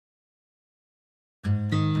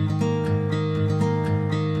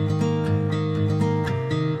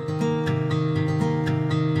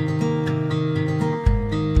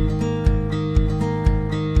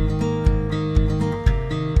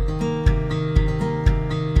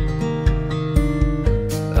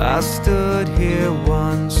I stood here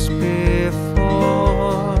once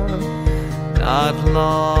before, not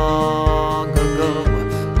long ago.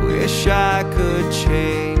 Wish I could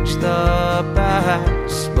change the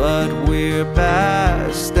past, but we're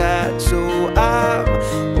past that. So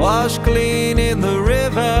I'm washed clean in the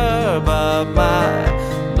river, but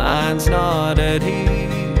my mind's not at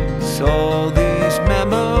ease. All these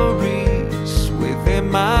memories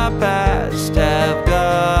within my past have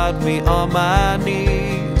got me on my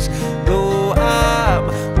knees. Though I'm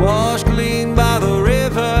washed clean by the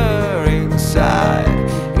river, inside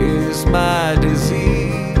is my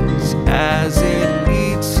disease. As it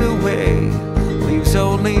eats away, leaves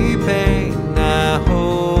only pain. I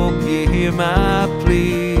hope you hear my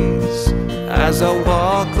pleas as I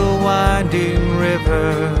walk the winding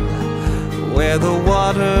river where the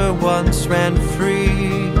water once ran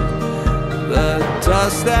free. The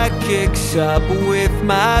dust that kicks up with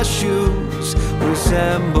my shoes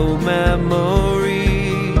resemble memories,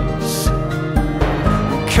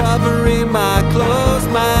 covering my clothes,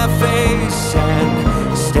 my face,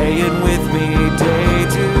 and staying with me day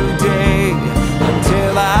to day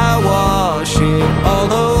until I wash it all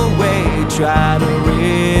away. Try to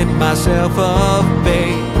rid myself of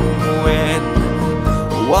pain when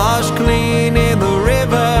washed clean in the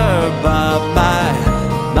river, but my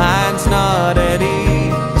mind's not at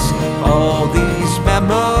ease. All these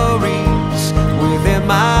memories within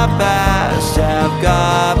my past have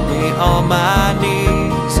got me on my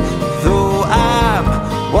knees. Though I'm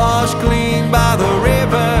washed clean by the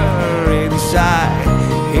river, inside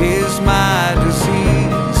is my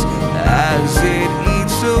disease. As it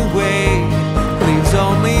eats away, leaves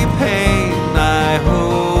only pain. I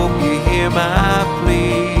hope you hear my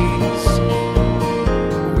pleas.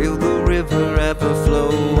 Will the river ever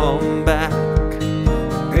flow on back,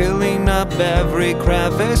 filling up every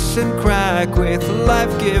crevice and crack with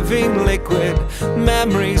life-giving liquid,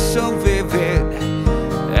 memories so vivid,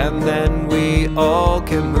 and then we all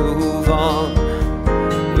can move on?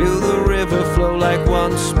 Will the river flow like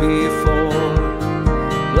once before,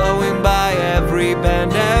 blowing by every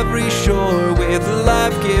bend, every shore with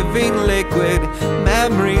life-giving liquid,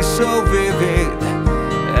 memories so vivid,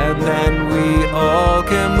 and then we all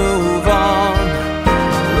can move on?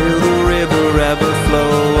 Will the river ever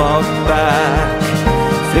flow on back,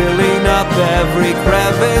 filling up every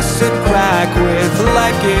crevice and crack with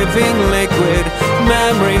life-giving liquid,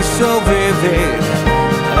 memories so vivid,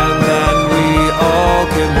 and then we all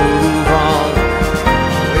can move on?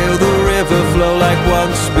 Will the river flow like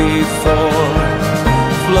once before,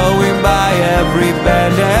 flowing by every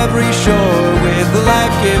bend, every shore with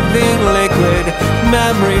life-giving liquid,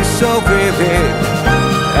 memories so vivid,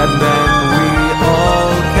 and then we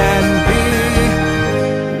all can be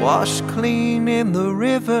washed clean in the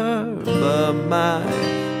river, but my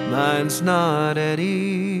mind's not at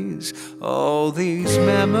ease. All these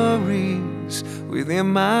memories within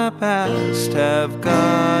my past have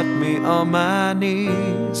got me on my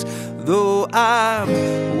knees. Though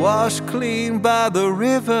I'm washed clean by the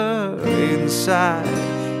river, inside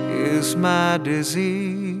is my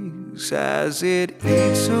disease. As it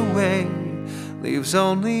eats away, leaves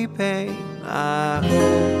only pain. I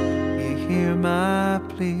hope you hear my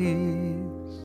plea.